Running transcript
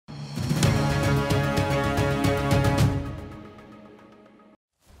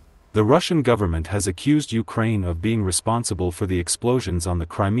The Russian government has accused Ukraine of being responsible for the explosions on the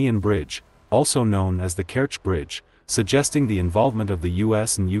Crimean Bridge, also known as the Kerch Bridge, suggesting the involvement of the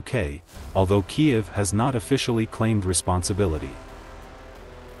US and UK, although Kyiv has not officially claimed responsibility.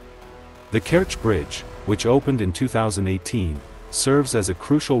 The Kerch Bridge, which opened in 2018, serves as a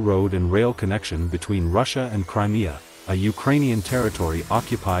crucial road and rail connection between Russia and Crimea, a Ukrainian territory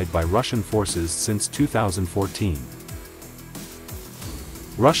occupied by Russian forces since 2014.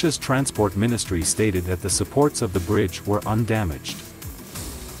 Russia's transport ministry stated that the supports of the bridge were undamaged.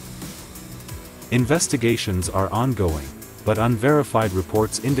 Investigations are ongoing, but unverified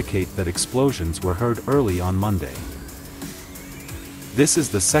reports indicate that explosions were heard early on Monday. This is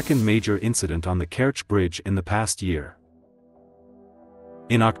the second major incident on the Kerch Bridge in the past year.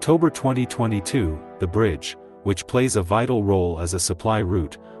 In October 2022, the bridge, which plays a vital role as a supply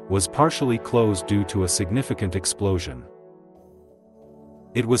route, was partially closed due to a significant explosion.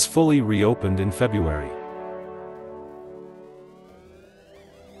 It was fully reopened in February.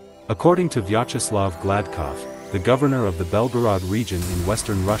 According to Vyacheslav Gladkov, the governor of the Belgorod region in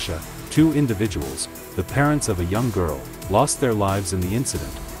western Russia, 2 individuals, the parents of a young girl, lost their lives in the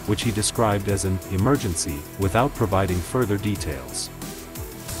incident, which he described as an emergency, without providing further details.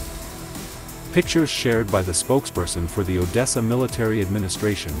 Pictures shared by the spokesperson for the Odessa military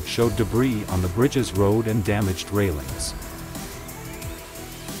administration showed debris on the bridge's road and damaged railings.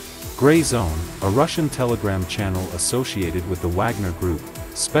 Gray Zone, a Russian telegram channel associated with the Wagner Group,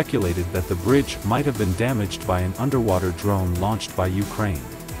 speculated that the bridge might have been damaged by an underwater drone launched by Ukraine.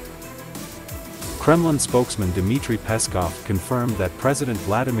 Kremlin spokesman Dmitry Peskov confirmed that President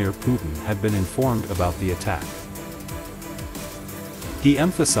Vladimir Putin had been informed about the attack. He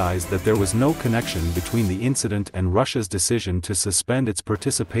emphasized that there was no connection between the incident and Russia's decision to suspend its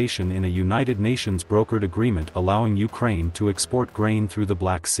participation in a United Nations brokered agreement allowing Ukraine to export grain through the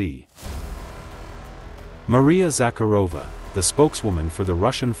Black Sea. Maria Zakharova, the spokeswoman for the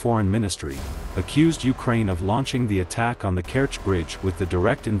Russian Foreign Ministry, accused Ukraine of launching the attack on the Kerch Bridge with the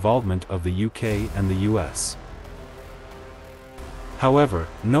direct involvement of the UK and the US. However,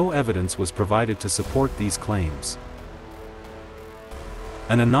 no evidence was provided to support these claims.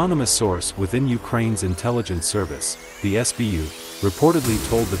 An anonymous source within Ukraine's intelligence service, the SBU, reportedly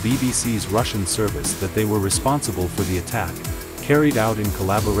told the BBC's Russian service that they were responsible for the attack, carried out in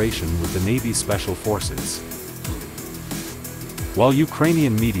collaboration with the Navy's special forces. While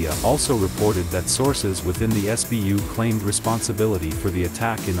Ukrainian media also reported that sources within the SBU claimed responsibility for the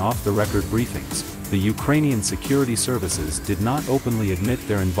attack in off-the-record briefings, the Ukrainian security services did not openly admit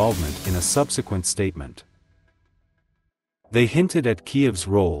their involvement in a subsequent statement. They hinted at Kyiv's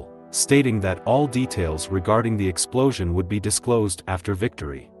role, stating that all details regarding the explosion would be disclosed after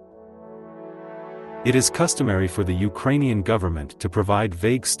victory. It is customary for the Ukrainian government to provide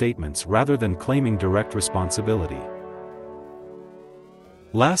vague statements rather than claiming direct responsibility.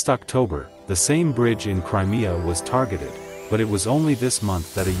 Last October, the same bridge in Crimea was targeted, but it was only this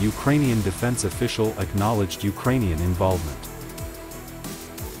month that a Ukrainian defense official acknowledged Ukrainian involvement.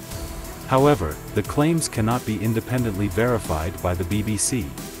 However, the claims cannot be independently verified by the BBC.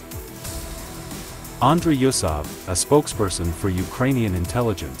 Andriy Yusov, a spokesperson for Ukrainian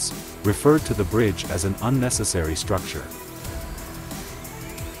intelligence, referred to the bridge as an unnecessary structure.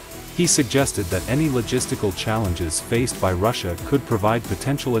 He suggested that any logistical challenges faced by Russia could provide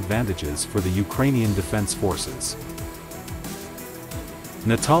potential advantages for the Ukrainian defense forces.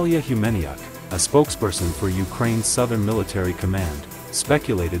 Natalia Humeniuk, a spokesperson for Ukraine's Southern Military Command,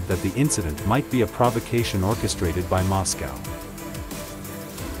 speculated that the incident might be a provocation orchestrated by Moscow.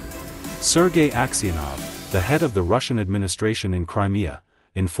 Sergei Aksionov, the head of the Russian administration in Crimea,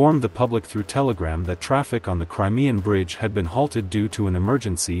 informed the public through telegram that traffic on the Crimean Bridge had been halted due to an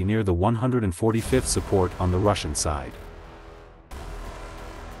emergency near the 145th support on the Russian side.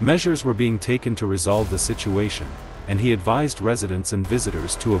 Measures were being taken to resolve the situation, and he advised residents and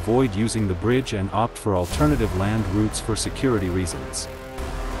visitors to avoid using the bridge and opt for alternative land routes for security reasons.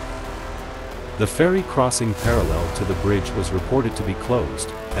 The ferry crossing parallel to the bridge was reported to be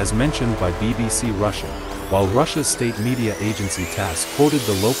closed, as mentioned by BBC Russia, while Russia's state media agency TASS quoted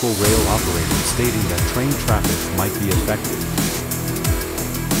the local rail operator stating that train traffic might be affected.